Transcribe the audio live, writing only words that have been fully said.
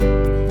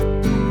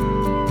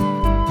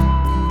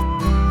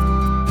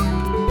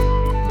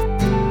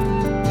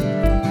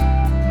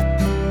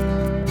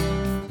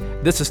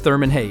This is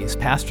Thurman Hayes,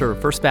 pastor of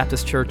First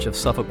Baptist Church of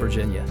Suffolk,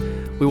 Virginia.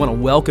 We want to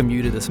welcome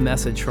you to this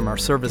message from our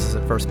services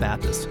at First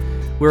Baptist.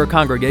 We're a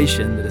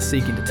congregation that is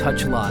seeking to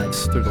touch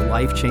lives through the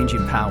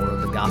life-changing power of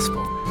the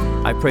gospel.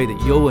 I pray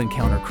that you'll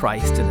encounter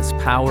Christ in His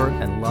power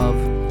and love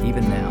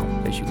even now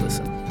as you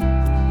listen.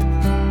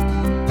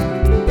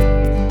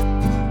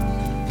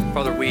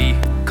 Father, we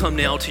come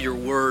now to your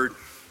word.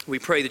 We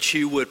pray that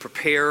you would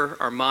prepare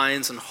our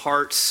minds and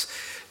hearts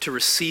to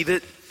receive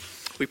it.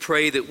 We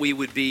pray that we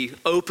would be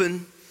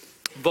open,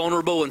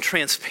 vulnerable, and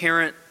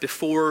transparent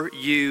before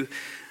you,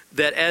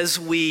 that as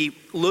we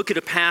look at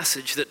a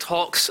passage that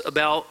talks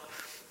about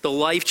the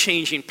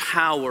life-changing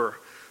power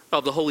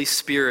of the Holy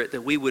Spirit,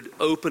 that we would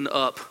open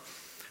up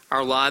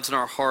our lives and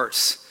our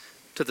hearts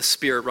to the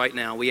Spirit right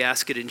now. We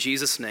ask it in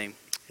Jesus' name.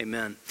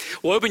 Amen.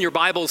 Well, open your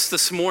Bibles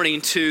this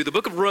morning to the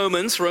book of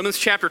Romans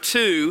chapter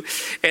 2.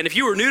 And if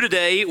you are new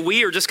today,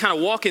 we are just kind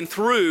of walking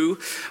through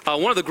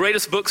one of the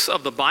greatest books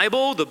of the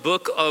Bible, the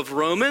book of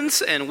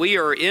Romans. And we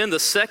are in the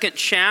second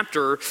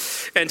chapter.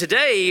 And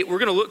today we're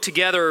going to look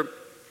together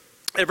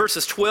at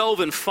verses 12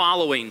 and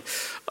following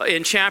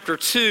in chapter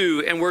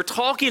 2. And we're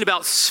talking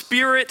about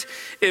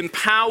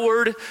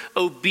Spirit-empowered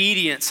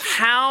obedience.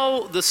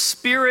 How the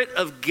Spirit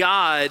of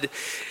God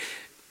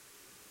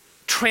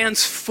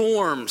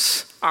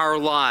transforms our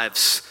lives.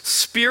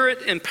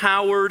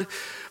 Spirit-empowered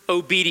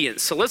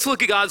obedience. So let's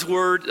look at God's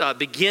word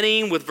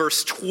beginning with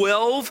verse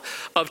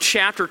 12 of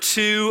chapter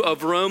 2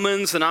 of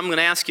Romans. And I'm going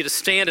to ask you to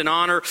stand in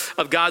honor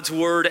of God's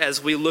word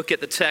as we look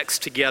at the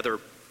text together.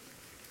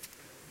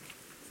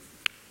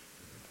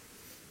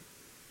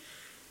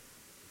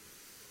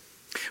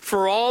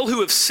 For all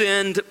who have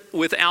sinned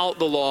without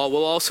the law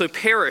will also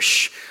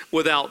perish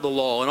without the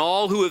law, and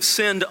all who have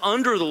sinned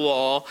under the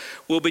law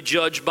will be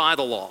judged by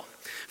the law.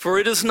 For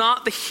it is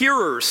not the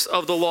hearers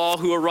of the law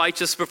who are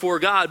righteous before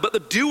God, but the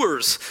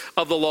doers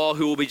of the law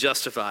who will be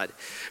justified.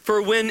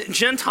 For when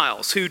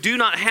Gentiles who do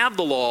not have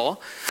the law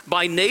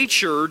by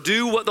nature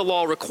do what the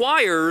law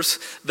requires,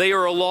 they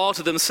are a law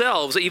to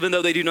themselves, even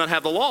though they do not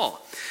have the law.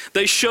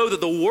 They show that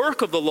the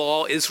work of the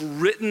law is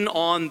written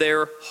on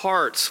their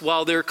hearts,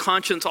 while their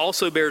conscience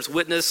also bears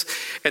witness,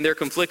 and their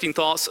conflicting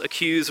thoughts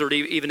accuse or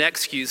even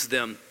excuse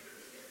them.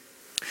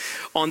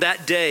 On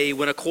that day,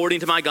 when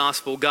according to my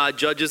gospel, God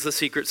judges the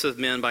secrets of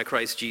men by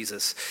Christ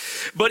Jesus.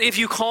 But if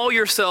you call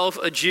yourself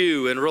a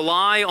Jew and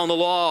rely on the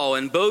law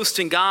and boast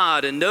in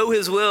God and know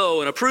His will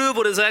and approve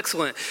what is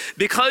excellent,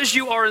 because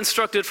you are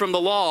instructed from the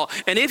law,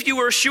 and if you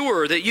are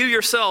sure that you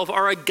yourself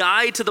are a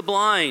guide to the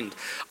blind,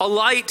 a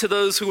light to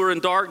those who are in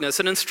darkness,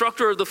 an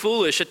instructor of the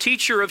foolish, a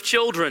teacher of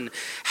children,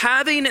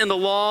 having in the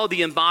law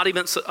the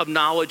embodiments of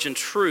knowledge and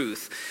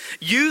truth,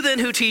 you then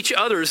who teach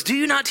others, do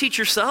you not teach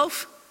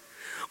yourself?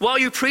 While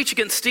you preach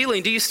against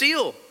stealing, do you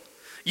steal?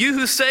 You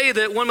who say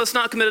that one must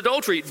not commit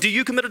adultery, do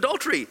you commit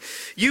adultery?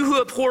 You who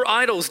abhor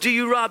idols, do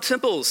you rob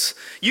temples?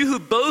 You who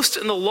boast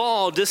in the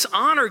law,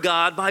 dishonor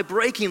God by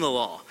breaking the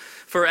law.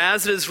 For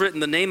as it is written,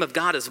 the name of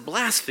God is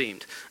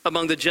blasphemed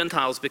among the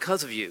Gentiles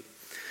because of you.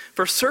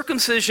 For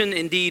circumcision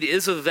indeed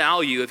is of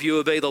value if you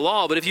obey the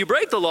law, but if you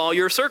break the law,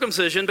 your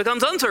circumcision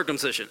becomes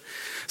uncircumcision.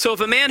 So if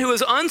a man who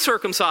is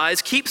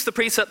uncircumcised keeps the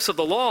precepts of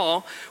the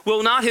law,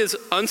 will not his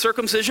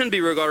uncircumcision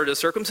be regarded as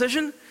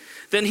circumcision?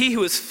 Then he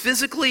who is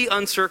physically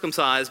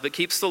uncircumcised but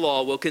keeps the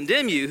law will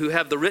condemn you who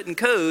have the written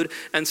code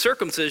and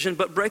circumcision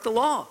but break the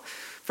law.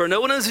 For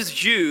no one is a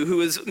Jew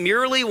who is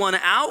merely one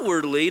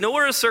outwardly,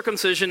 nor is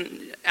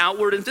circumcision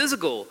outward and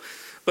physical.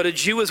 But a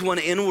Jew is one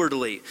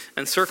inwardly,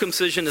 and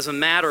circumcision is a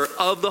matter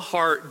of the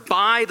heart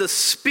by the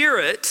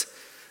Spirit,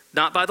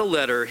 not by the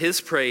letter. His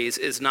praise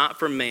is not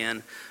from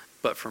man,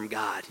 but from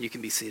God. You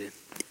can be seated.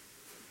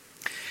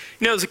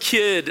 You know, as a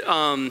kid,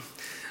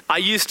 I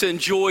used to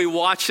enjoy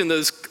watching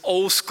those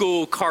old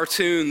school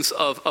cartoons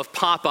of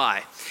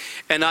Popeye.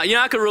 And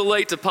I could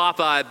relate to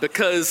Popeye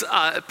because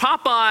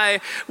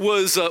Popeye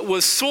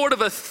was sort of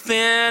a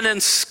thin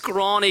and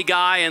scrawny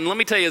guy. And let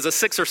me tell you, as a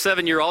 6 or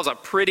 7 year old, I was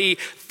a pretty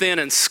thin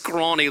and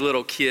scrawny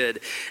little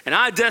kid. And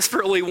I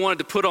desperately wanted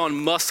to put on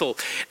muscle.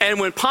 And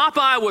when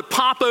Popeye would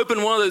pop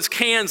open one of those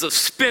cans of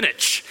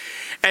spinach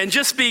and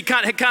just be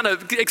kind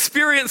of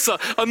experience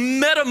a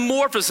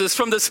metamorphosis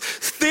from this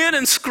thin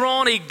and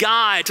scrawny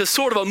guy to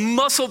sort of a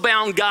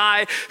muscle-bound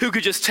guy who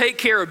could just take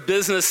care of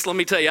business. Let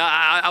me tell you,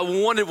 I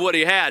wanted what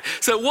he had.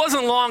 So it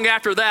wasn't long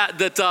after that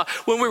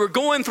when we were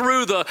going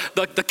through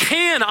the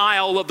can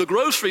aisle of the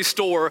grocery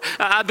store,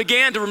 I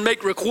began to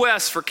make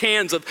requests for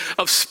cans of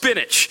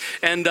spinach.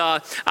 And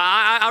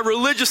I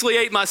religiously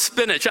ate my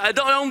spinach.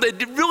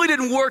 It really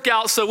didn't work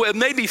out so well. It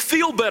made me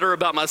feel better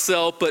about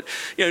myself, but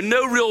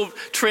no real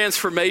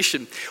transformation.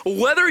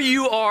 Whether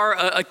you are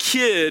a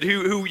kid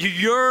who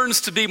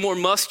yearns to be more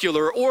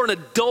muscular or an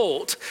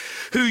adult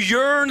who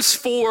yearns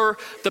for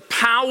the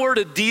power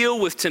to deal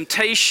with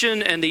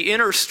temptation and the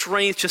inner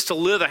strength just to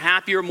live a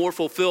happier, more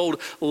fulfilled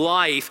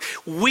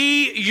life,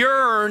 we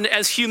yearn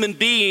as human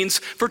beings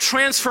for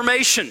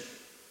transformation.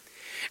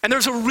 And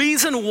there's a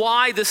reason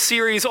why this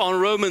series on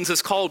Romans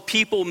is called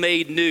People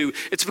Made New.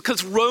 It's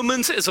because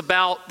Romans is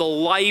about the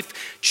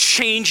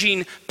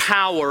life-changing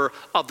power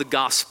of the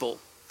gospel.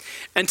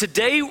 And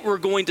today we're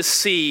going to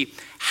see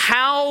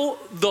how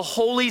the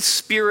Holy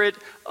Spirit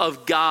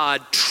of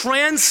God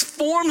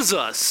transforms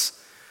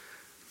us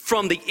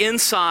from the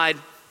inside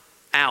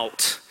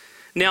out.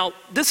 Now,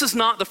 this is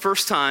not the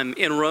first time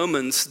in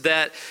Romans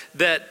that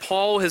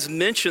Paul has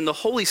mentioned the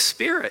Holy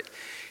Spirit.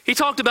 He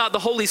talked about the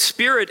Holy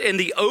Spirit in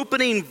the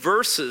opening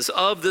verses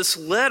of this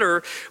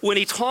letter when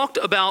he talked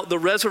about the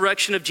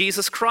resurrection of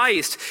Jesus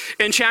Christ.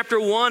 In chapter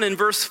 1 and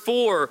verse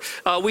 4,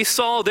 we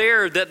saw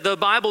there that the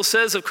Bible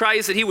says of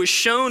Christ that he was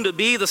shown to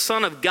be the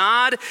Son of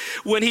God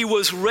when he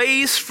was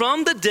raised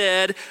from the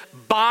dead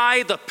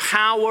by the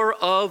power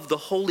of the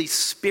Holy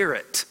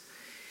Spirit.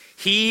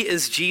 He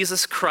is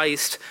Jesus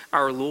Christ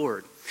our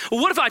Lord. Well,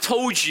 what if I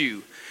told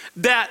you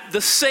that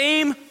the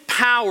same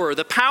power,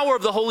 the power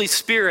of the Holy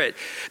Spirit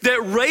that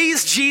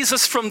raised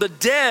Jesus from the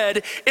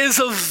dead is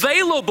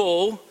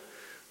available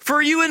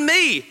for you and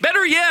me?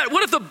 Better yet,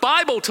 what if the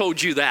Bible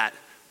told you that?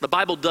 The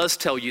Bible does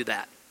tell you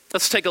that.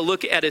 Let's take a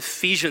look at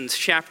Ephesians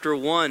chapter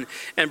 1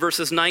 and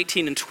verses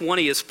 19 and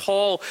 20. As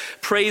Paul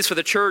prays for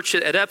the church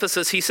at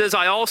Ephesus, he says,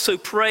 I also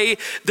pray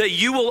that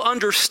you will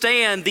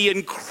understand the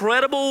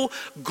incredible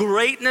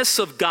greatness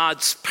of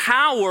God's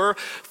power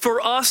for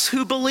us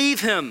who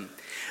believe him.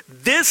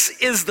 This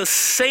is the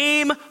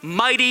same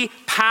mighty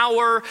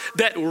power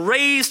that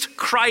raised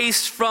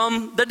Christ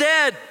from the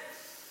dead.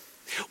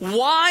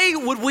 Why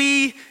would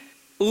we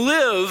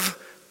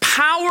live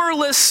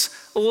powerless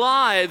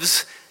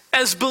lives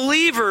as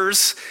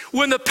believers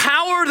when the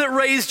power that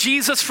raised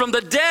Jesus from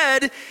the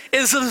dead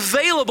is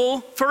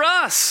available for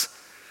us?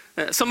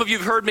 Some of you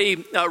have heard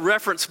me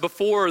reference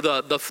before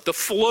the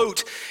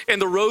float in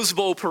the Rose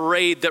Bowl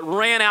parade that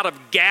ran out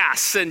of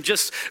gas and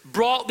just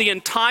brought the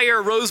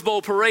entire Rose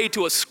Bowl parade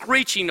to a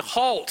screeching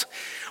halt.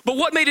 But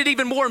what made it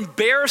even more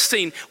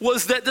embarrassing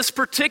was that this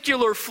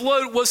particular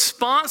float was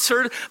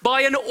sponsored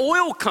by an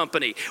oil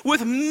company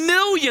with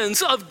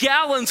millions of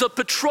gallons of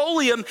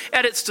petroleum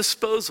at its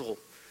disposal.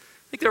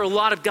 I think there are a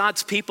lot of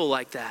God's people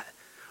like that,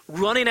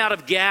 running out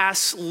of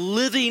gas,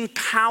 living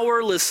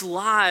powerless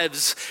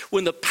lives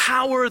when the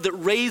power that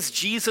raised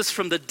Jesus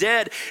from the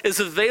dead is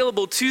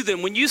available to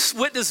them. When you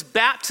witnessed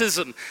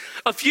baptism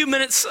a few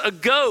minutes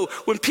ago,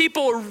 when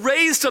people are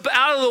raised up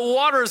out of the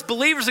water as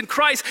believers in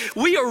Christ,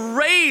 we are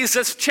raised,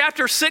 as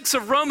chapter 6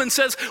 of Romans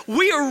says,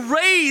 we are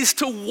raised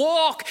to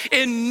walk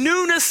in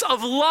newness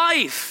of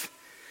life.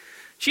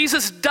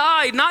 Jesus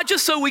died not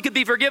just so we could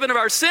be forgiven of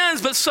our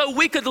sins, but so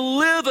we could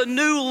live a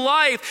new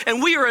life.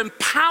 And we are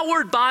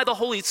empowered by the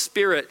Holy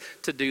Spirit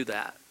to do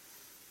that.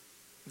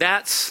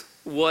 That's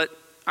what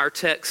our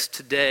text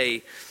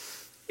today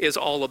is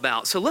all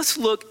about. So let's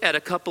look at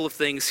a couple of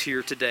things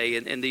here today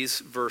in these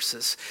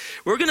verses.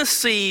 We're going to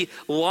see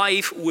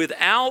life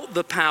without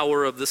the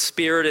power of the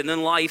Spirit and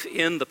then life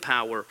in the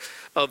power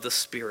of the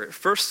Spirit.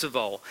 First of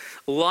all,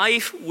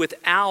 life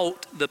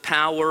without the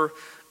power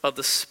of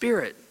the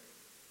Spirit.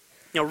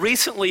 Now,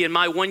 recently in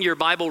my one-year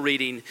Bible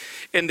reading,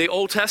 in the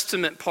Old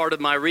Testament part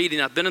of my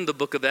reading, I've been in the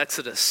book of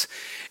Exodus.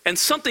 And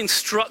something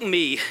struck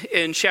me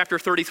in chapter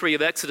 33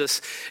 of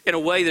Exodus in a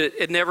way that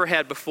it never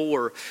had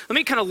before. Let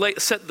me kind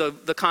of set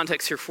the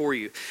context here for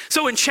you.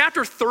 So in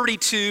chapter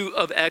 32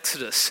 of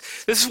Exodus,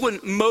 this is when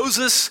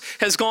Moses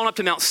has gone up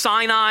to Mount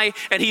Sinai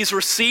and he's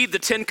received the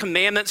 10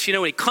 Commandments. You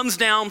know, when he comes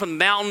down from the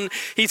mountain,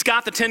 he's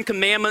got the 10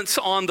 Commandments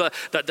on the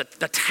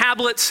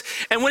tablets.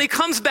 And when he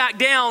comes back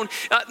down,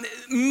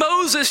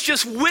 Moses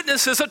just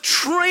witnesses a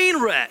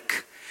train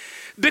wreck.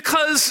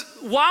 Because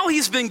while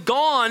he's been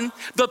gone,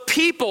 the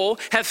people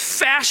have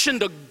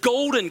fashioned a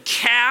golden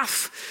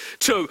calf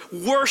to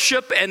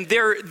worship, and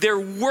they're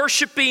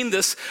worshiping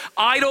this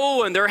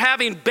idol, and they're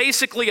having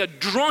basically a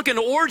drunken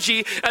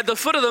orgy at the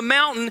foot of the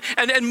mountain.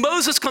 And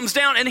Moses comes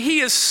down, and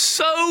he is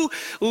so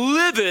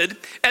livid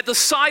at the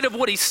sight of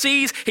what he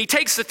sees. He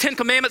takes the 10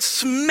 Commandments,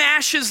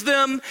 smashes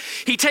them.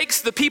 He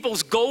takes the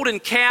people's golden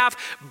calf,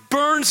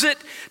 burns it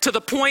to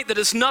the point that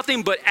it's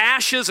nothing but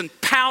ashes and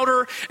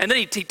powder, and then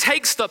he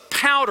takes the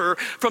powder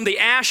from the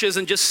ashes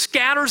and just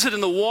scatters it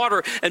in the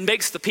water and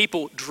makes the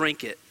people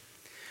drink it.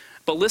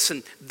 But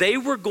listen, they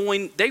were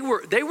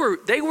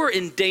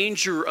in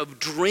danger of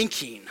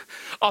drinking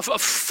of a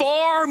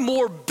far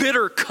more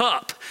bitter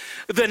cup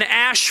than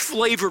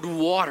ash-flavored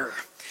water.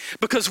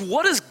 Because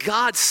what does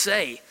God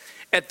say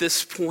at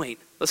this point?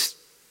 Let's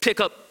pick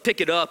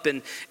it up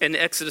in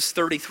Exodus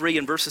 33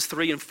 and verses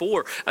 3 and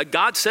 4.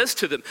 God says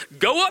to them,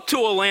 "Go up to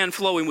a land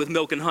flowing with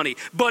milk and honey,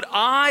 but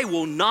I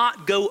will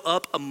not go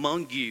up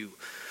among you,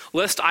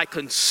 lest I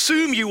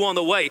consume you on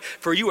the way,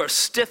 for you are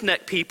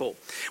stiff-necked people."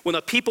 When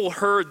the people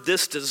heard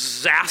this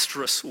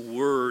disastrous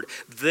word,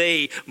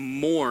 they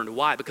mourned.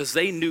 Why? Because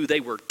they knew they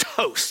were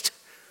toast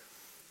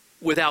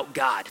without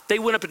God. They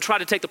went up and tried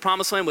to take the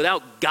promised land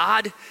without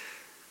God.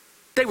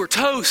 They were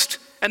toast.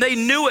 and they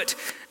knew it.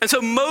 And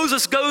so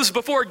Moses goes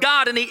before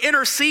God and he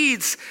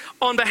intercedes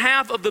on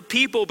behalf of the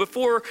people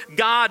before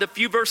God. A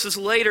few verses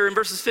later, in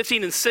verses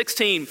 15 and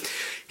 16,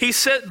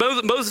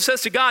 Moses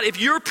says to God, if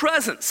your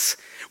presence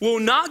will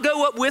not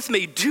go up with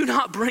me, do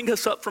not bring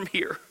us up from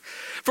here.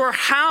 For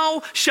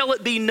how shall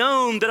it be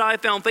known that I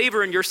have found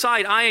favor in your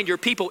sight, I and your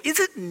people?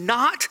 Is it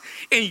not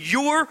in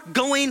your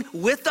going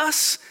with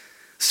us,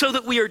 so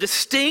that we are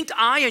distinct,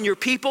 I and your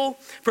people,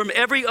 from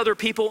every other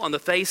people on the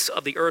face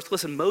of the earth?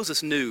 Listen,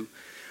 Moses knew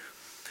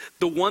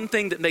the one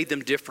thing that made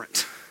them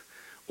different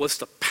was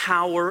the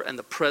power and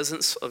the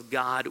presence of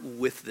God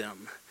with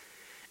them.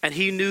 And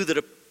he knew that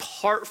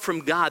apart from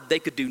God, they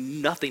could do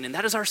nothing. And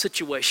that is our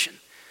situation.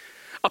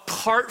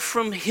 Apart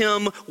from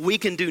him, we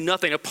can do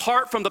nothing.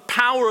 Apart from the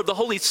power of the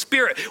Holy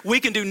Spirit, we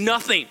can do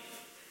nothing.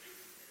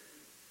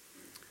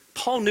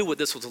 Paul knew what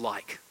this was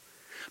like.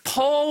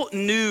 Paul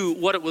knew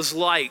what it was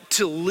like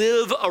to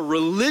live a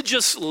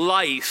religious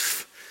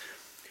life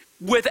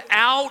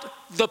without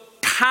the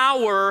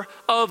power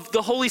of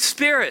the Holy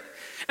Spirit.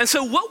 And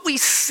so what we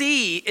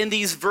see in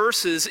these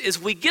verses is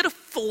we get a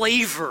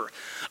flavor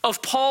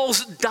of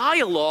Paul's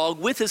dialogue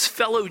with his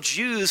fellow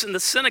Jews in the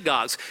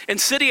synagogues. And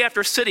city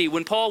after city,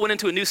 when Paul went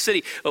into a new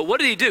city, what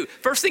did he do?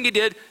 First thing he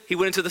did, he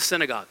went into the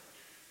synagogue.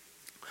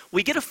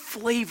 We get a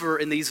flavor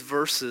in these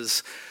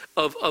verses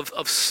of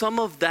some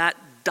of that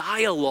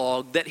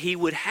dialogue that he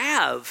would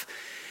have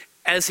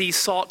as he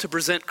sought to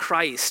present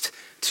Christ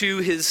to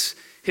his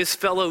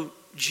fellow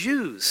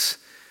Jews.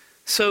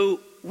 So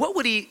what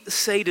would he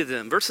say to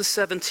them? Verses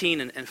 17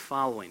 and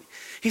following.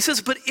 He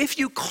says, but if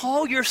you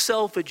call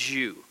yourself a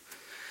Jew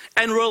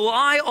and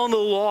rely on the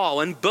law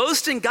and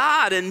boast in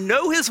God and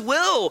know his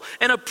will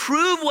and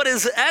approve what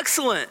is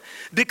excellent,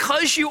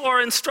 because you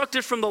are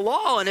instructed from the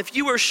law, and if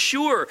you are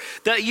sure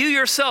that you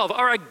yourself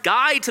are a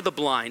guide to the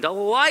blind, a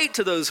light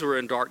to those who are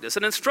in darkness,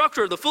 an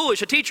instructor of the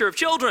foolish, a teacher of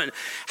children,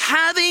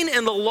 having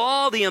in the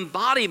law the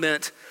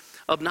embodiment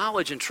of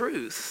knowledge and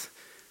truth.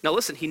 Now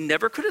listen, he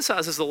never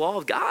criticizes the law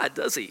of God,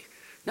 does he?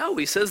 No,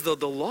 he says the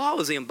law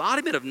is the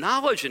embodiment of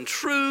knowledge and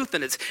truth,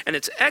 and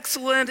it's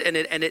excellent, and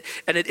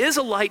it is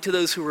a light to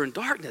those who are in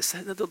darkness.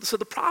 So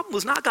the problem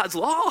was not God's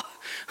law.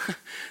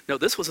 No,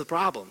 this was the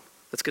problem.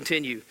 Let's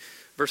continue.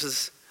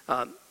 Verses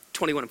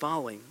 21 and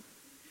following.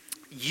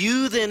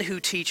 You then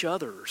who teach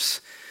others,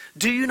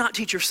 do you not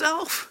teach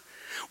yourself?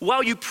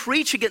 While you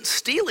preach against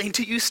stealing,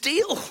 do you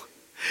steal?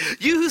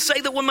 You who say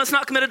that one must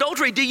not commit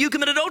adultery, do you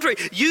commit adultery?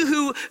 You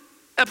who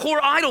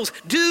abhor idols,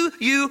 do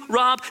you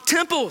rob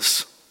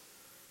temples?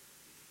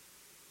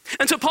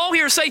 And so Paul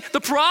here is saying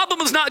the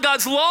problem is not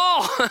God's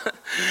law.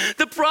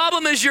 The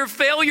problem is your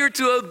failure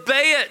to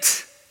obey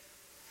it.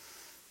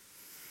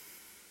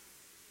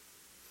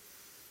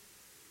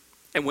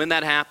 And when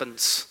that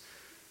happens,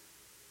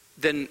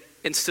 then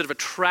instead of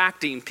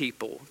attracting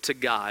people to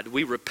God,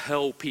 we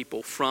repel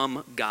people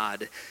from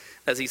God.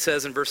 As he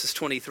says in verses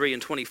 23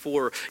 and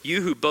 24,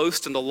 you who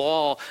boast in the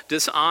law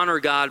dishonor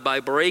God by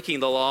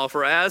breaking the law,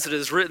 for as it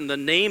is written, the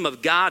name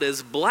of God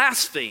is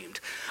blasphemed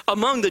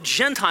among the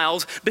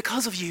Gentiles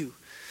because of you.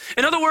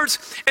 In other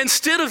words,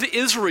 instead of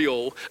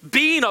Israel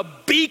being a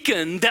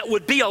beacon that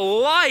would be a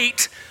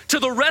light to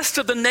the rest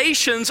of the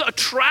nations,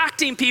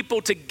 attracting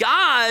people to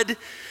God,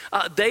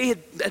 they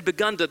had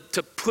begun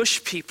to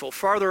push people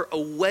farther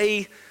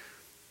away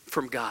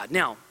from God.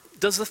 Now,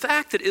 does the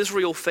fact that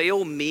Israel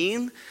failed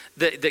mean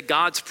that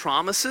God's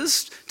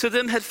promises to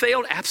them had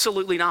failed?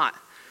 Absolutely not.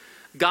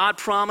 God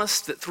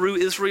promised that through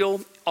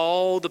Israel,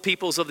 all the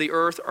peoples of the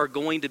earth are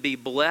going to be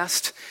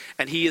blessed,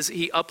 and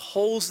he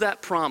upholds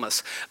that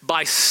promise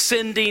by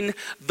sending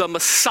the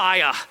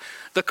Messiah,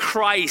 the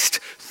Christ,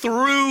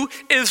 through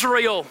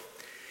Israel.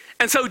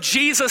 And so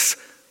Jesus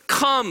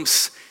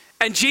comes,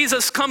 and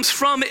Jesus comes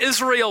from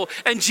Israel,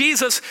 and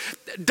Jesus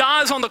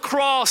dies on the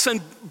cross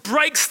and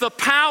breaks the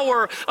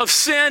power of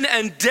sin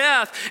and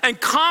death and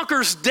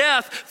conquers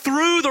death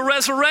through the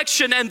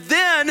resurrection. And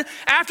then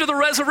after the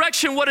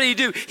resurrection, what did he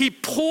do? He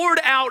poured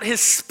out his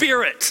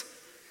Spirit.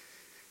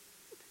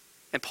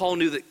 And Paul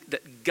knew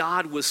that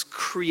God was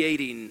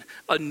creating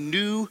a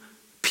new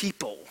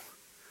people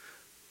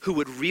who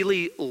would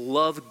really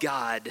love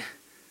God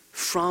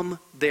from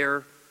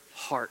their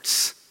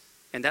hearts.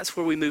 And that's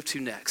where we move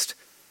to next.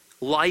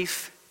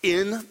 Life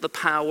in the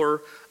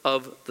power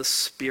of the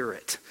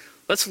Spirit.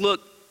 Let's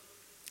look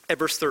at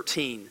verse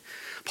 13.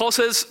 Paul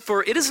says,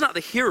 for it is not the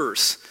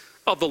hearers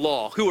of the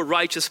law who are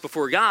righteous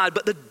before God,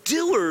 but the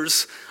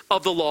doers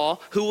of the law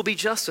who will be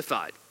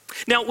justified.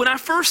 Now, when I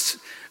first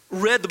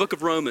read the book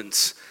of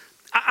Romans,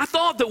 I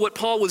thought that what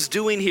Paul was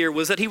doing here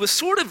was that he was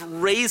sort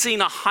of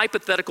raising a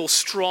hypothetical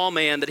straw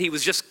man that he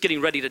was just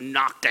getting ready to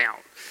knock down.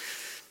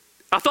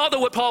 I thought that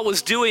what Paul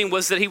was doing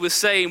was that he was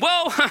saying,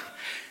 well,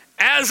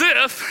 as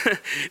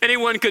if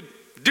anyone could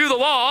do the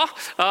law,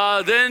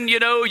 then,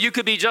 you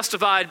could be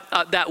justified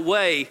that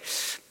way.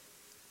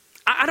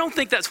 I don't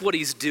think that's what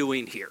he's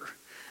doing here.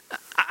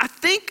 I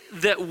think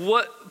that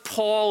what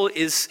Paul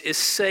is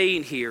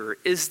saying here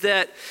is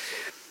that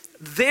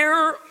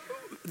there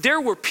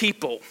were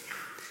people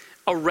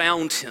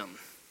around him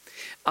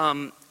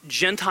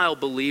Gentile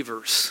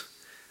believers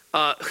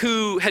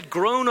who had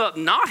grown up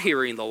not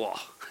hearing the law.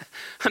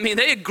 I mean,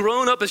 they had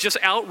grown up as just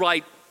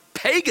outright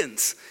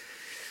pagans.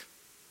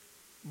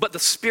 But the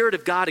Spirit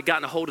of God had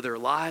gotten a hold of their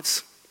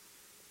lives.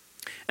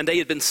 And they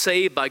had been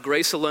saved by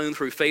grace alone,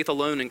 through faith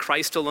alone, in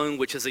Christ alone,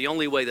 which is the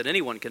only way that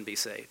anyone can be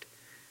saved.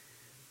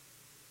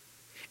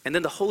 And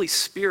then the Holy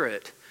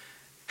Spirit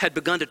had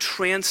begun to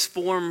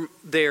transform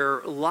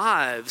their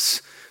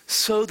lives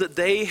so that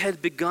they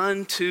had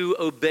begun to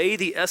obey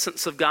the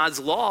essence of God's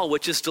law,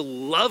 which is to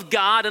love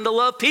God and to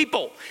love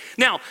people.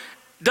 Now,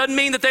 doesn't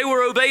mean that they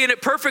were obeying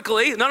it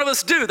perfectly. None of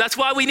us do. That's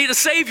why we need a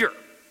Savior.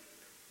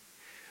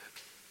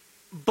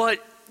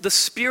 But the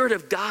Spirit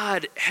of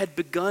God had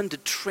begun to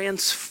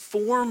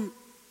transform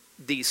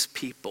these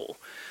people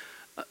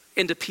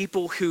into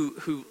people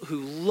who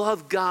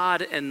love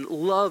God and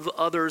love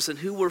others and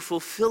who were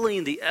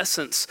fulfilling the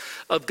essence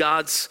of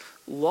God's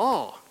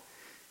law.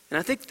 And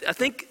I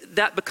think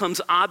that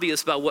becomes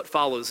obvious by what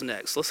follows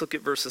next. Let's look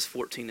at verses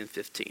 14 and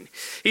 15.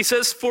 He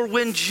says, "For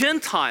when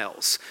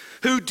Gentiles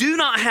who do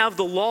not have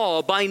the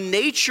law by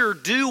nature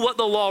do what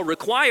the law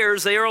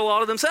requires, they are a law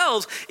to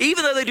themselves,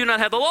 even though they do not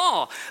have the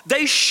law.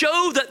 They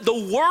show that the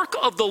work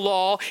of the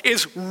law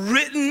is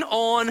written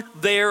on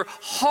their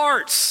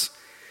hearts."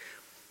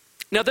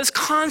 Now, this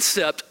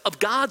concept of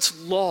God's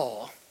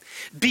law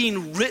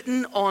being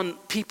written on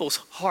people's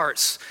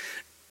hearts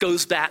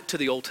goes back to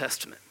the Old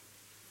Testament.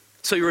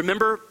 So you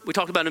remember, we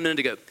talked about it a minute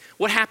ago,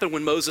 what happened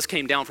when Moses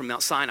came down from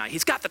Mount Sinai?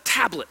 He's got the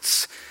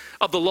tablets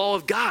of the law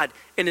of God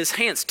in his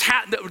hands,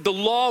 the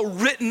law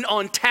written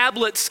on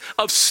tablets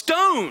of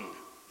stone.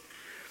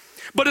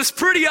 But it's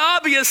pretty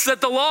obvious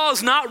that the law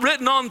is not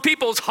written on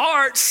people's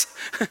hearts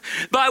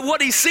by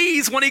what he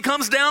sees when he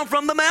comes down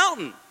from the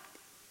mountain.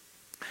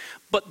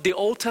 But the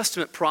Old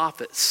Testament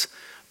prophets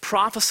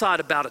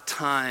prophesied about a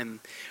time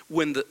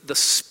when the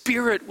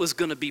Spirit was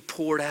going to be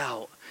poured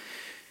out.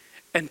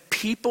 And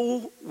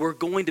people were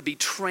going to be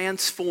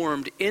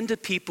transformed into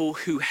people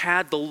who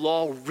had the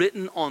law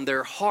written on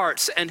their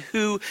hearts and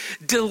who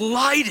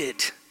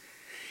delighted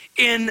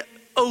in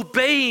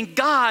obeying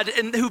God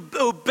and who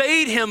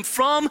obeyed him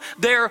from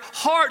their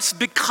hearts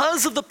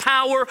because of the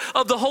power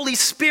of the Holy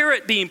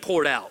Spirit being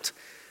poured out.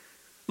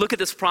 Look at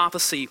this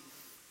prophecy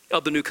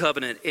of the new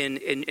covenant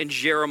in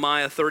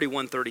Jeremiah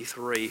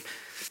 31:33.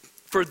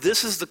 "For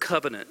this is the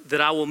covenant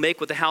that I will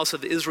make with the house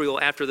of Israel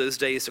after those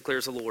days,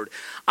 declares the Lord.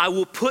 I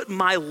will put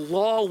my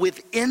law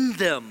within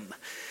them,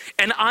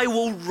 and I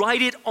will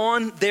write it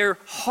on their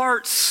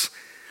hearts,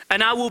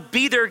 and I will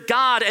be their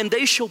God, and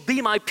they shall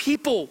be my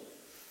people."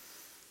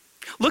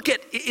 Look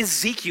at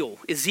Ezekiel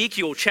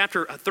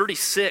chapter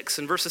 36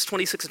 and verses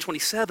 26 and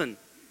 27.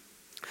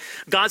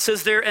 God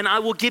says there, "And I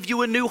will give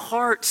you a new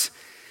heart,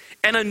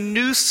 and a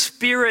new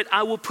spirit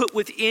I will put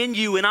within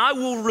you, and I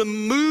will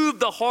remove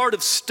the heart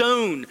of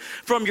stone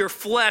from your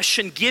flesh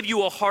and give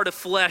you a heart of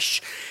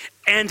flesh.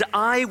 And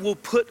I will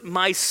put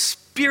my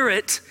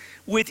spirit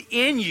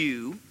within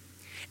you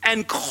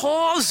and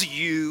cause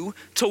you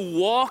to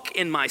walk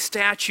in my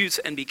statutes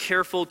and be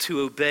careful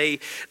to obey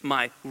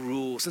my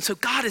rules." And so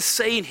God is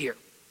saying here,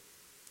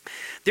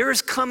 there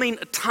is coming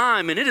a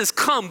time, and it has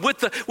come with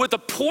the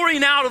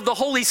pouring out of the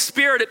Holy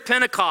Spirit at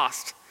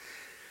Pentecost.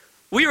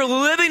 We are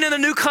living in the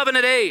new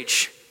covenant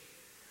age.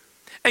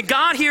 And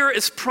God here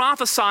is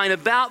prophesying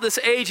about this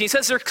age. He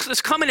says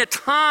there's coming a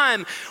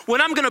time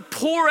when I'm going to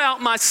pour out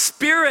my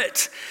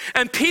Spirit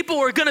and people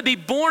are going to be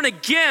born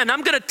again.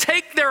 I'm going to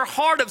take their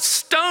heart of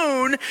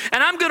stone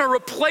and I'm going to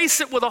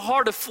replace it with a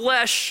heart of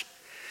flesh.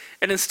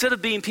 And instead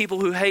of being people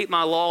who hate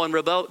my law and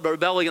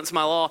rebel against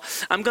my law,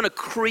 I'm going to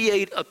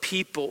create a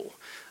people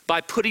by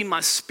putting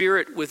my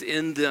Spirit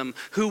within them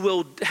who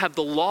will have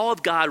the law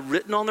of God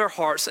written on their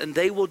hearts, and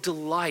they will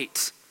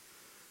delight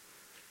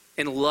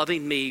in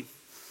loving me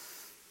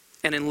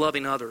and in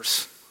loving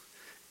others.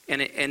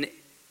 And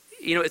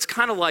you know, it's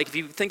kind of like, if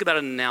you think about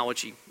an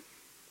analogy,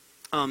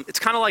 it's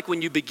kind of like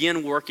when you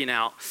begin working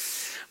out.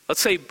 Let's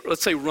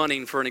say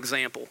running, for an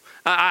example.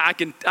 I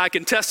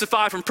can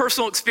testify from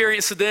personal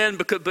experience to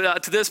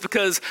this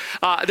because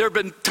there have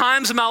been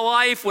times in my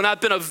life when I've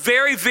been a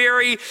very,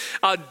 very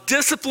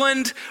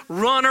disciplined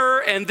runner,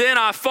 and then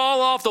I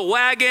fall off the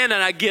wagon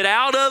and I get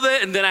out of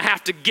it, and then I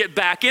have to get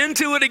back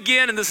into it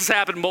again, and this has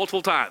happened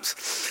multiple times.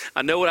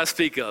 I know what I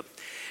speak of.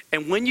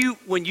 And when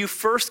you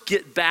first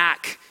get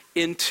back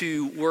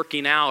into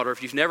working out, or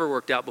if you've never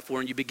worked out before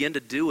and you begin to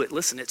do it,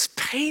 listen, it's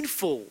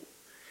painful.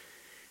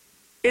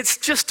 It's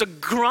just a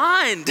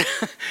grind.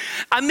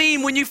 I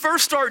mean, when you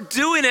first start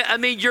doing it, I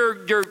mean,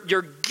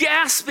 you're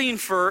gasping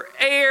for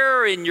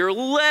air, and your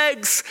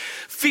legs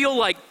feel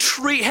like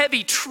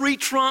heavy tree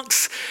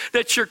trunks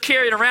that you're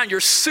carrying around. You're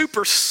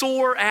super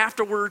sore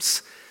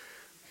afterwards.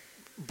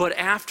 But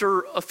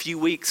after a few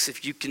weeks,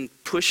 if you can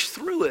push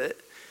through it,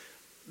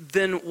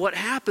 then what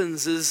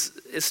happens is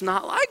it's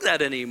not like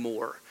that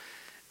anymore.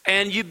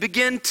 And you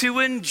begin to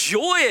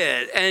enjoy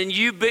it, and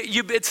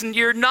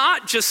you're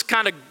not just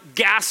kind of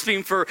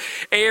gasping for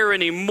air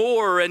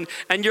anymore, and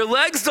your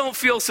legs don't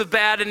feel so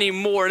bad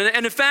anymore.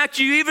 And in fact,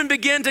 you even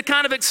begin to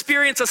kind of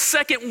experience a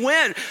second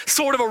wind,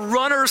 sort of a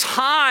runner's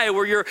high,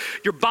 where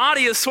your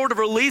body is sort of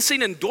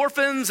releasing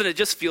endorphins, and it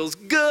just feels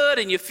good,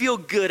 and you feel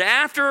good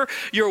after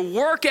your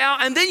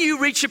workout. And then you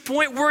reach a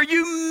point where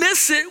you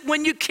miss it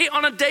when you can't,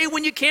 on a day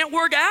when you can't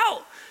work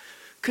out,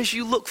 because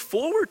you look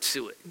forward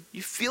to it.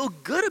 You feel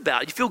good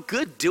about it. You feel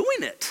good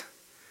doing it.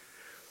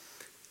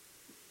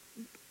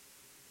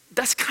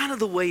 That's kind of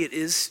the way it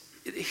is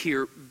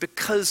here,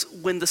 because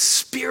when the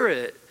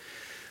Spirit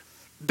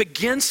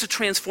begins to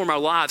transform our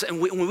lives,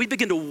 and when we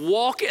begin to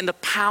walk in the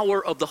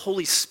power of the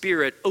Holy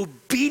Spirit,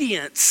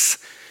 obedience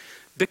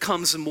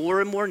becomes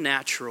more and more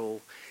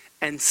natural,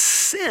 and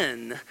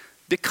sin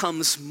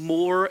becomes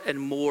more and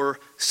more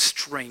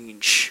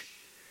strange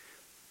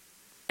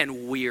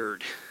and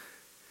weird.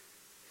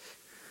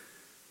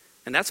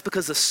 And that's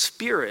because the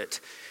Spirit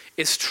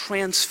is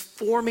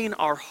transforming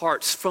our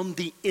hearts from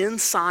the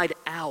inside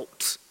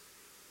out.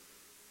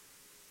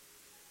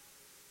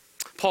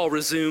 Paul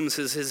resumes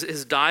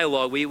his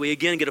dialogue. We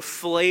again get a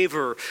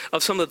flavor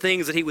of some of the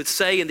things that he would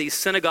say in these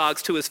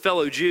synagogues to his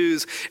fellow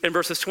Jews in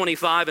verses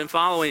 25 and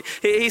following.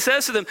 He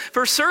says to them,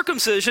 "For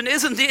circumcision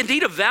isn't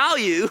indeed of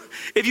value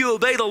if you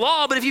obey the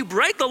law, but if you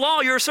break the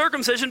law, your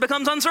circumcision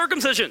becomes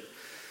uncircumcision.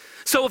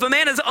 So if a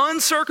man is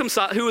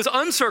uncircumcised, who is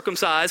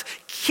uncircumcised,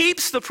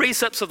 keeps the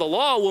precepts of the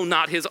law, will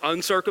not his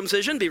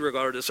uncircumcision be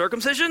regarded as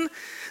circumcision?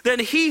 Then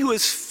he who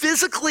is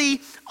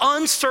physically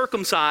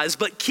uncircumcised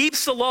but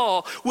keeps the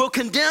law will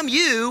condemn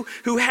you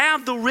who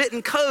have the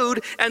written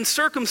code and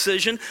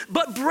circumcision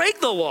but break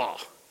the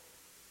law."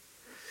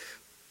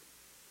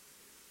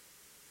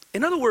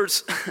 In other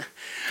words,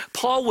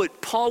 Paul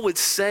would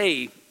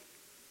say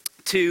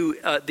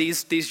to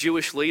these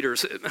Jewish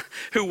leaders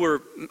who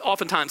were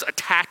oftentimes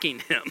attacking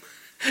him,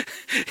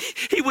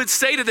 he would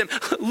say to them,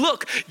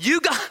 "Look,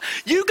 you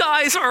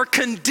guys are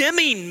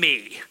condemning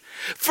me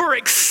for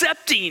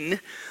accepting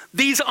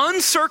these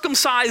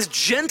uncircumcised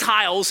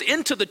Gentiles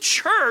into the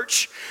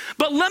church,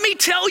 but let me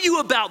tell you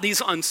about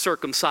these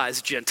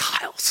uncircumcised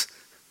Gentiles.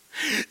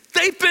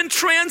 They've been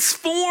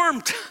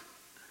transformed.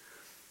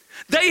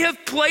 They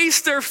have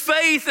placed their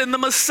faith in the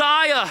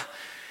Messiah,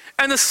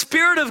 and the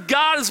Spirit of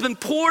God has been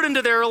poured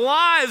into their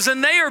lives,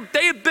 and they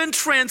have been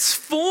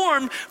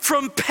transformed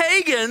from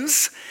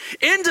pagans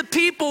into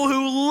people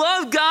who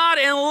love God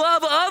and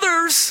love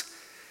others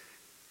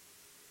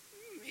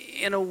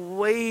in a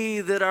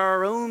way that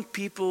our own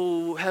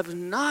people have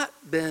not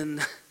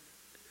been."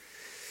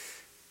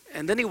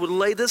 And then he would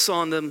lay this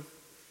on them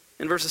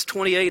in verses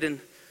 28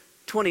 and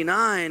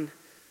 29.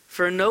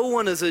 "For no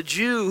one is a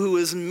Jew who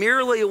is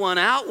merely one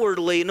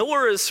outwardly,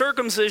 nor is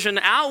circumcision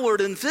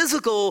outward and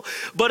physical,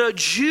 but a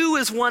Jew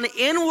is one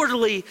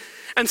inwardly.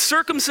 And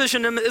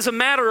circumcision is a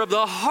matter of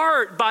the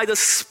heart by the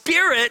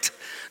Spirit,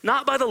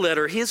 not by the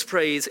letter. His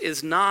praise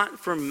is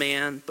not from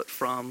man, but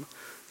from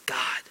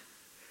God."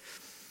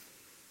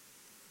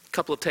 A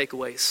couple of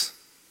takeaways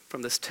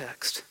from this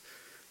text.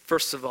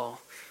 First of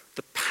all,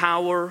 the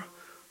power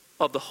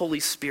of the Holy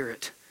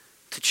Spirit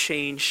to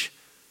change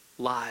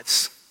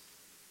lives.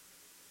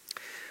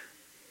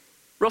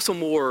 Russell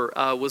Moore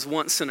was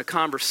once in a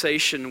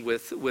conversation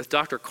with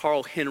Dr.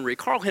 Carl Henry.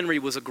 Carl Henry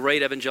was a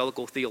great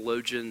evangelical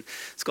theologian.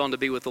 He's gone to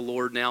be with the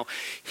Lord now.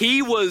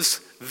 He was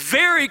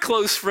very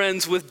close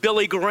friends with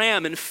Billy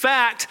Graham. In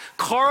fact,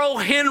 Carl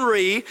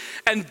Henry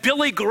and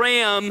Billy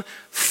Graham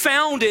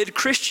founded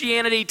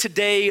Christianity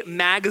Today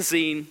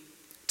magazine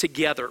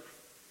together.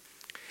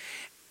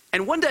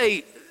 And one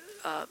day,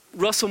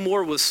 Russell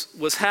Moore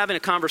was having a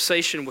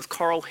conversation with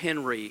Carl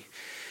Henry.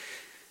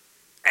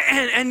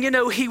 And you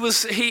know, he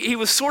was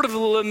sort of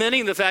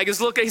lamenting the fact,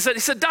 he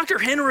said, "Dr.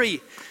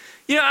 Henry,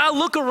 you know, I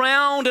look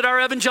around at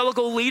our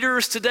evangelical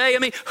leaders today. I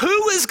mean,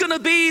 who is going to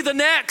be the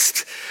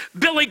next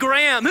Billy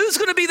Graham? Who's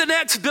going to be the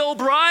next Bill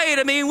Bright?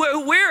 I mean,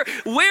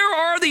 where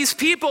are these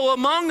people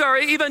among our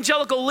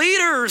evangelical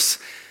leaders?"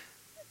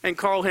 And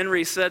Carl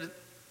Henry said, "It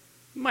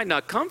might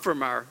not come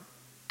from our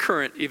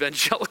current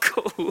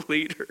evangelical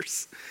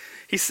leaders."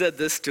 He said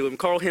this to him.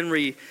 Carl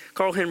Henry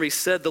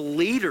said, "The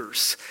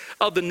leaders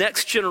of the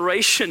next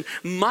generation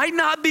might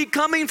not be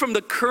coming from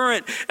the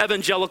current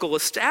evangelical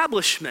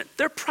establishment.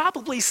 They're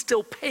probably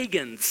still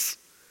pagans.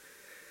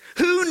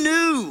 Who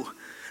knew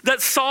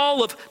that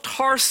Saul of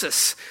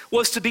Tarsus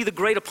was to be the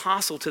great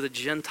apostle to the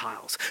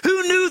Gentiles?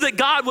 Who knew that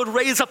God would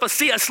raise up a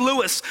C.S.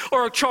 Lewis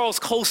or a Charles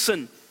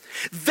Colson?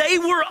 They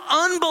were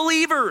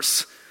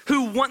unbelievers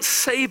who, once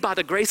saved by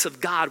the grace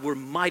of God, were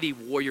mighty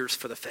warriors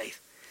for the faith."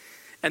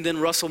 And then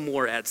Russell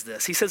Moore adds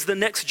this. He says, "The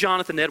next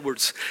Jonathan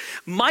Edwards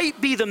might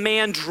be the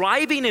man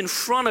driving in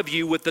front of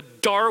you with the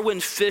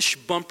Darwin Fish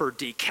bumper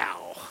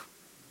decal.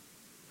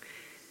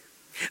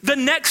 The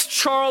next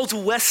Charles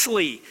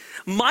Wesley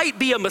might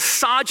be a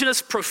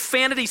misogynist,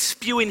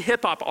 profanity-spewing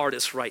hip-hop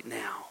artist right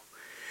now.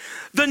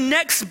 The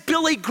next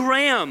Billy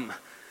Graham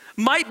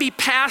might be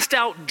passed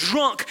out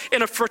drunk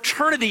in a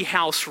fraternity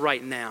house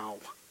right now.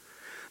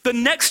 The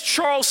next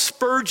Charles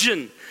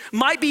Spurgeon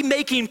might be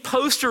making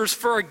posters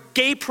for a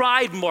gay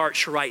pride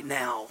march right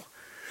now.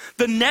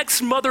 The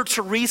next Mother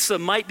Teresa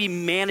might be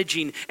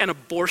managing an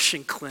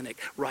abortion clinic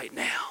right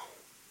now.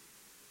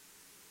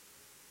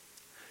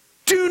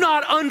 Do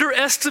not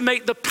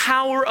underestimate the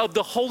power of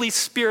the Holy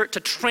Spirit to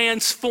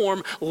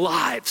transform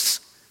lives.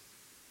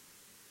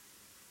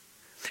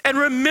 And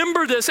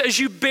remember this as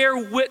you bear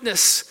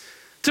witness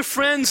to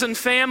friends and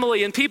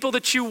family and people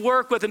that you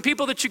work with and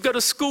people that you go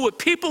to school with,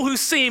 people who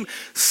seem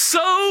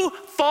so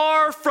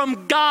far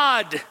from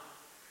God.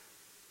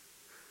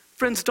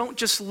 Friends, don't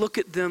just look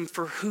at them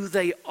for who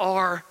they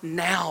are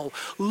now.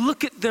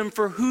 Look at them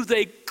for who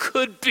they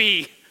could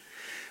be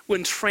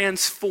when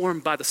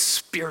transformed by the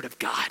Spirit of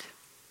God,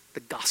 the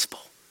gospel.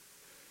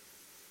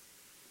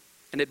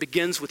 And it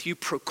begins with you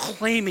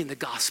proclaiming the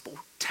gospel,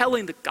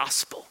 telling the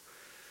gospel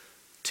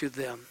to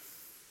them.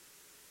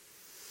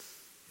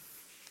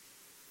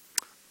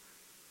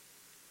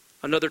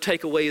 Another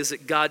takeaway is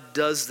that God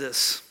does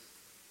this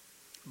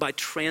by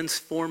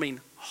transforming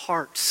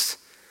hearts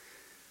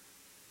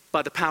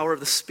by the power of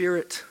the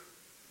Spirit.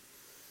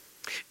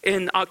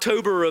 In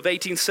October of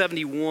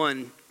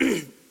 1871,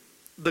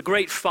 the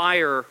Great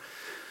Fire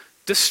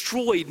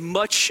destroyed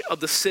much of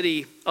the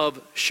city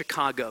of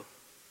Chicago.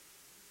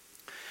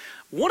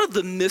 One of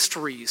the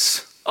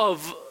mysteries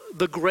of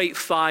the Great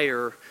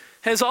Fire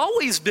has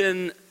always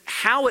been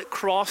how it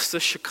crossed the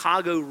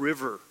Chicago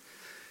River.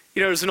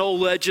 You know, there's an old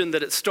legend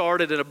that it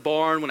started in a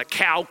barn when a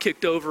cow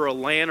kicked over a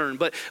lantern,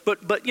 but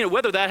you know,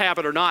 whether that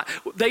happened or not,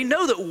 they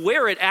know that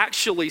where it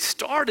actually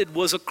started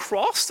was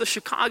across the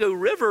Chicago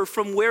River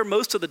from where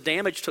most of the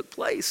damage took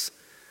place.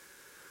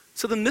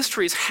 So the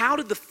mystery is, how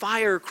did the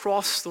fire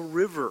cross the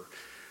river?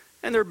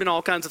 And there have been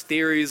all kinds of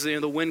theories. You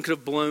know, the wind could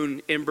have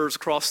blown embers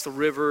across the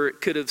river.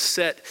 It could have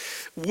set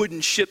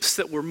wooden ships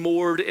that were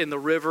moored in the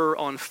river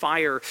on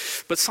fire.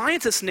 But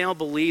scientists now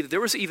believe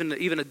there was even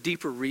a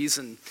deeper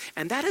reason.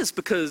 And that is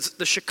because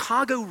the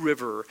Chicago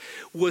River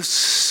was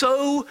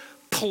so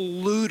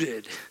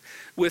polluted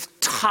with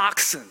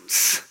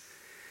toxins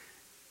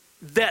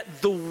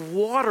that the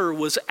water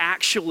was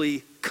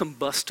actually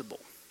combustible.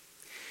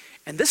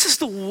 And this is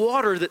the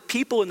water that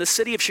people in the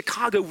city of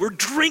Chicago were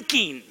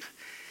drinking.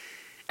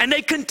 And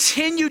they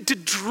continued to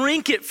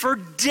drink it for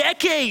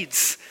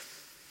decades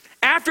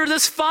after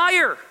this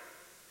fire.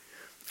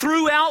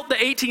 Throughout the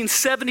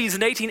 1870s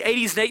and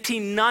 1880s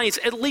and 1890s,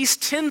 at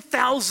least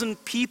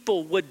 10,000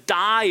 people would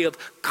die of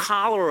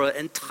cholera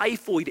and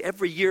typhoid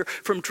every year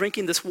from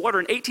drinking this water.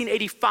 In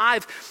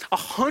 1885,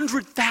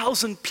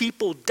 100,000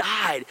 people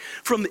died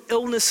from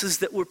illnesses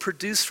that were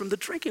produced from the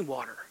drinking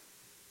water.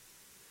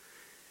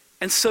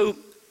 And so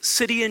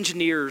city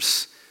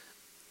engineers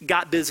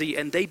got busy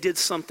and they did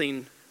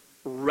something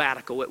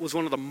radical. It was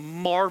one of the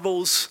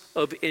marvels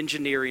of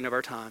engineering of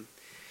our time.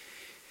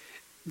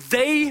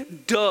 They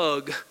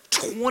dug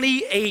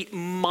 28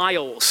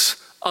 miles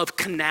of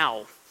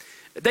canal.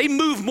 They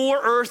moved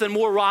more earth and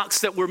more rocks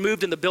that were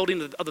moved in the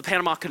building of the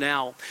Panama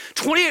Canal.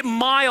 28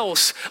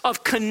 miles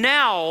of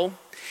canal,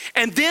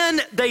 and then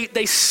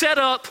they set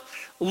up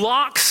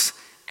locks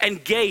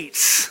and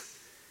gates.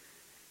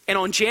 And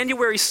on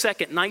January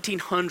 2nd,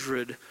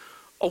 1900,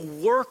 a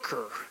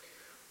worker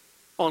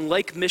on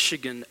Lake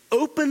Michigan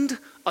opened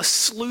a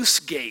sluice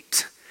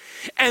gate,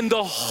 and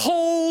the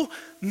whole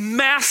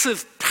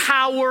massive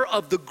power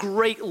of the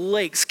Great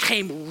Lakes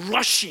came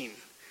rushing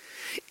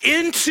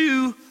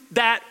into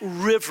that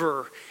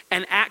river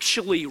and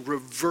actually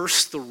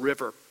reversed the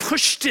river,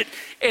 pushed it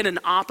in an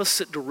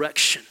opposite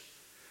direction,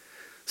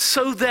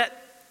 so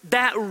that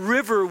that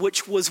river,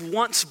 which was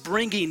once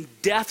bringing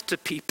death to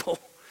people,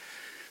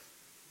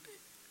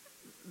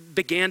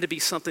 began to be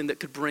something that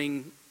could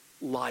bring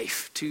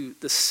life to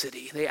the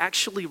city. They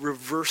actually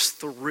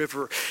reversed the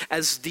river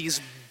as these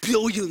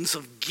billions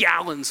of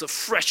gallons of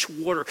fresh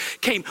water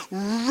came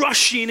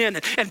rushing in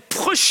and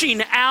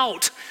pushing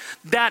out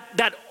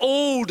that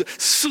old,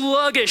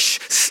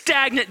 sluggish,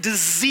 stagnant,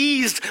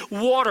 diseased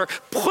water,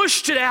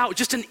 pushed it out,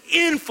 just an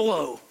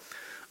inflow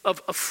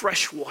of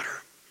fresh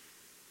water.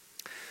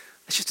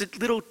 It's just a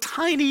little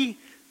tiny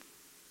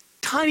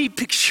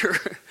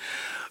picture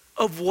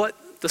of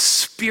what the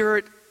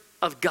Spirit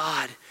of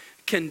God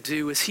can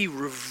do as he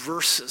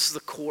reverses the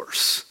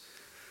course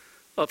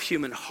of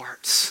human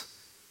hearts.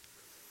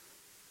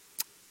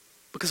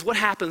 Because what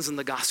happens in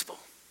the gospel?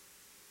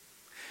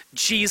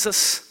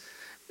 Jesus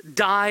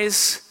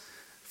dies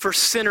for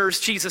sinners.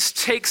 Jesus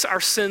takes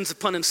our sins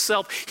upon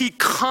himself. He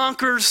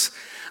conquers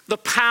the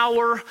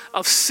power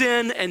of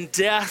sin and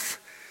death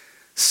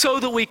so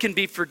that we can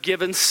be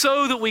forgiven,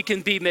 so that we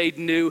can be made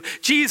new.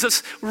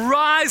 Jesus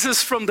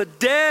rises from the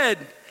dead.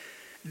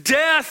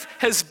 Death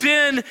has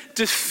been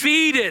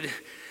defeated,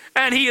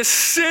 and he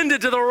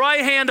ascended to the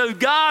right hand of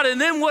God. And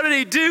then what did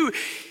he do?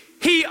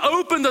 He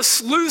opened the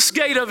sluice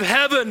gate of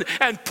heaven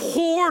and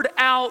poured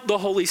out the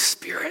Holy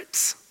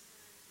Spirit,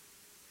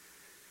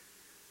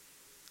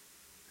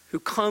 who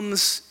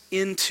comes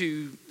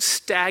into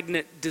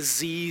stagnant,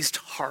 diseased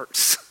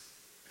hearts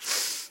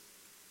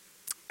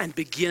and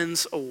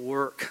begins a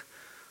work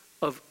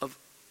of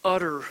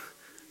utter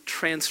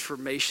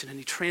transformation, and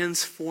he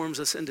transforms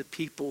us into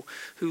people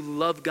who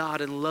love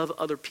God and love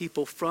other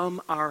people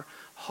from our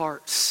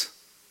hearts.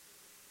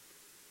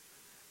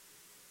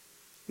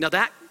 Now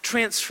that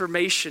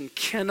transformation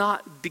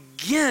cannot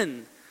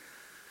begin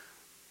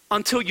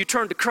until you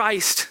turn to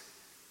Christ.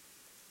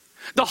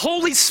 The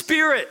Holy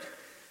Spirit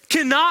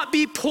cannot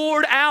be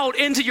poured out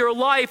into your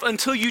life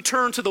until you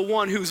turn to the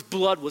one whose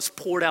blood was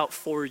poured out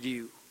for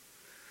you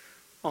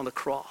on the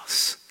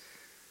cross.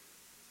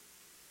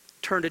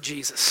 Turn to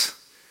Jesus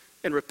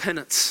in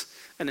repentance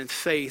and in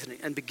faith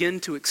and begin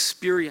to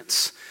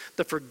experience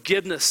the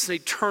forgiveness and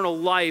eternal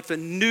life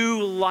and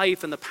new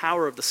life and the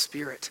power of the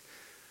Spirit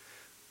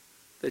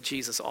that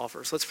Jesus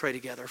offers. Let's pray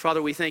together.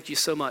 Father, we thank you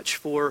so much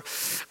for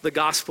the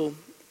gospel.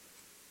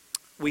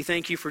 We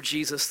thank you for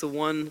Jesus, the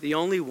one, the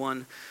only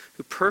one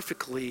who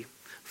perfectly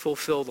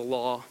fulfilled the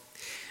law.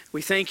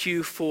 We thank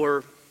you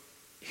for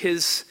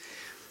his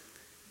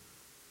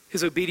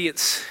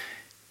obedience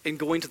in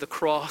going to the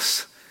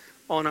cross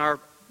on our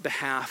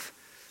behalf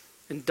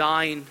and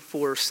dying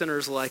for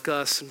sinners like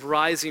us and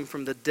rising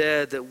from the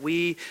dead that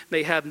we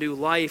may have new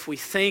life. We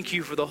thank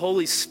you for the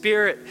Holy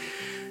Spirit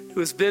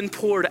who has been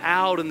poured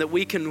out and that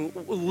we can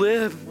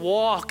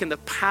walk in the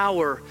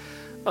power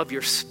of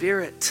your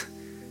Spirit.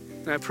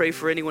 And I pray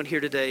for anyone here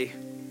today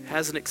who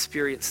hasn't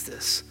experienced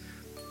this.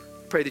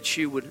 I pray that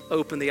you would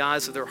open the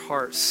eyes of their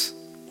hearts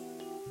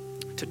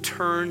to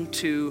turn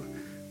to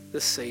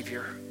the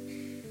Savior.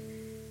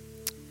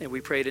 And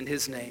we pray it in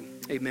his name.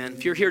 Amen.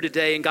 If you're here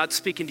today and God's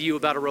speaking to you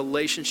about a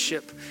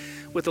relationship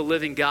with a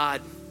living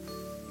God,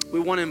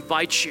 we want to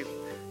invite you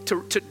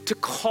to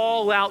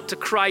call out to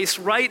Christ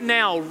right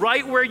now,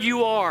 right where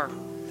you are.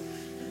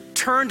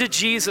 Turn to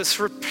Jesus,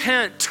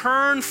 repent,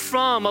 turn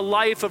from a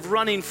life of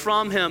running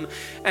from him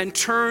and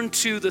turn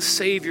to the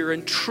Savior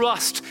and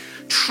trust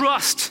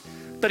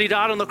that he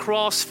died on the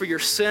cross for your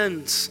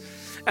sins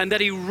and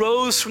that he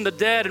rose from the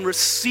dead, and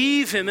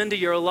receive him into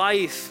your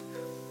life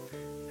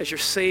as your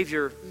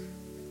Savior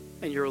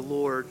and your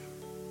Lord.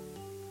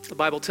 The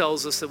Bible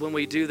tells us that when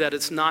we do that,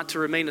 it's not to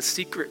remain a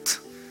secret.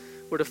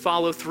 We're to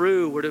follow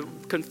through. We're to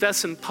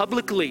confess him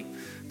publicly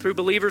through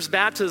believers'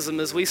 baptism,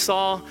 as we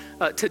saw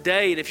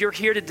today. And if you're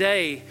here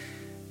today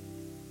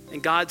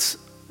and God's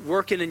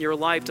working in your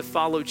life to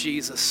follow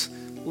Jesus,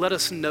 let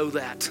us know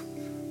that.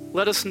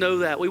 Let us know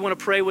that. We want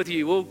to pray with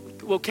you.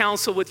 We'll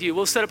counsel with you.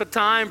 We'll set up a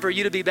time for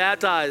you to be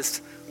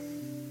baptized.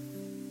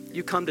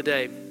 You come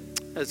today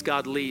as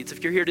God leads.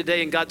 If you're here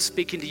today and God's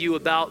speaking to you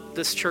about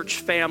this church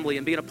family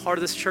and being a part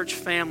of this church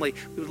family,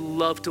 we would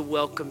love to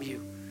welcome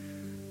you.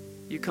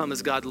 You come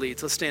as God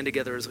leads. Let's stand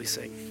together as we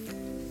sing.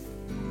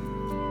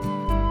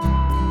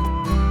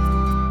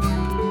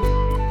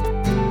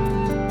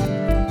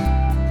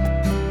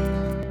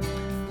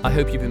 I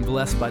hope you've been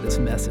blessed by this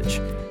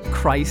message.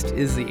 Christ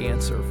is the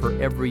answer for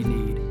every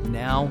need,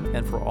 now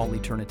and for all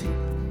eternity.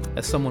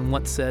 As someone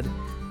once said,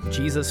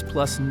 Jesus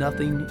plus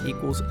nothing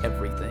equals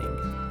everything,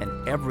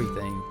 and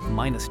everything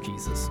minus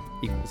Jesus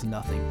equals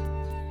nothing.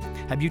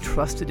 Have you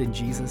trusted in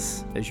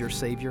Jesus as your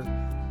Savior?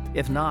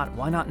 If not,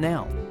 why not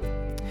now?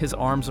 His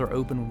arms are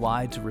open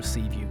wide to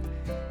receive you.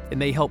 It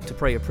may help to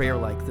pray a prayer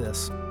like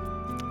this.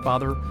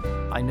 Father,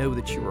 I know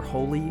that you are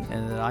holy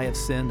and that I have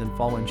sinned and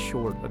fallen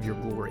short of your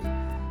glory.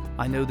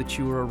 I know that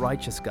you are a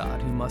righteous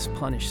God who must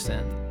punish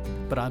sin,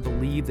 but I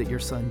believe that your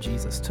Son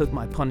Jesus took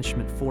my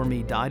punishment for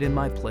me, died in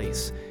my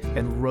place,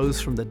 and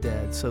rose from the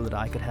dead so that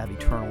I could have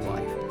eternal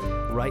life.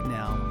 Right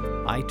now,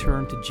 I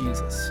turn to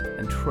Jesus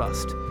and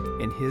trust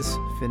in his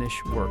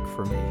finished work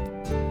for me.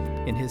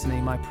 In his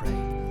name I pray,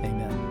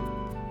 amen.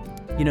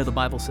 You know, the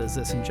Bible says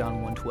this in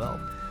John 1:12,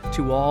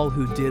 to all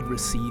who did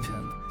receive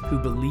him, who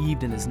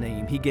believed in his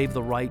name, he gave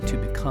the right to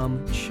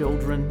become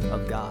children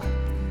of God.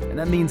 And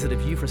that means that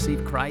if you've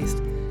received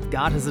Christ,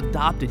 God has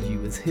adopted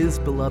you as his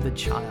beloved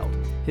child,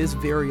 his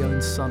very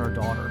own son or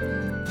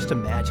daughter. Just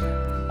imagine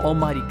it.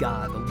 Almighty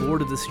God, the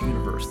Lord of this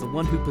universe, the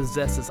one who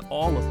possesses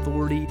all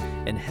authority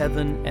in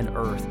heaven and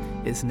earth,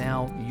 is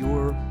now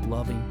your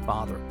loving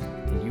Father,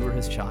 and you are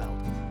his child.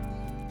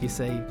 You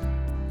say,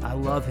 I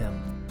love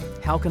him.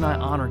 How can I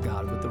honor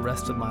God with the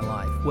rest of my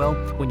life? Well,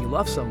 when you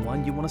love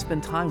someone, you want to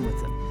spend time with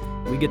them.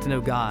 We get to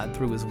know God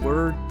through his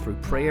word, through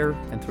prayer,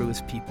 and through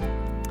his people.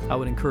 I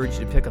would encourage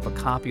you to pick up a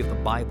copy of the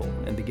Bible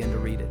and begin to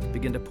read it.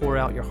 Begin to pour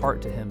out your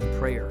heart to him in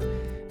prayer.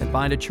 And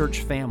find a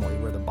church family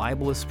where the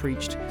Bible is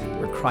preached,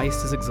 where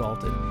Christ is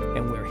exalted,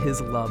 and where his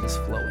love is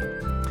flowing.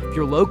 If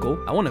you're local,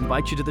 I want to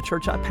invite you to the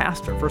church I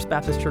pastor, First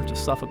Baptist Church of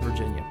Suffolk,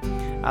 Virginia.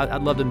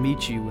 I'd love to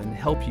meet you and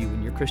help you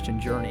in your Christian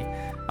journey.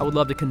 I would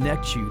love to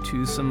connect you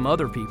to some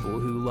other people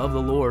who love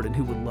the Lord and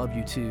who would love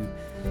you too.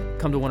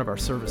 Come to one of our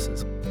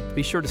services.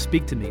 Be sure to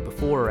speak to me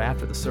before or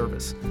after the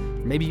service.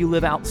 Maybe you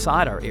live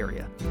outside our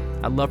area.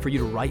 I'd love for you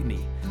to write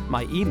me.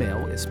 My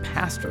email is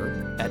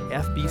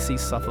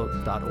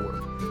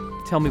pastor@fbcsuffolk.org.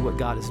 Tell me what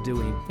God is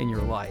doing in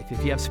your life.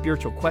 If you have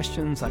spiritual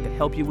questions I could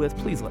help you with,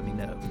 please let me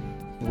know.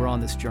 We're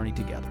on this journey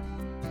together.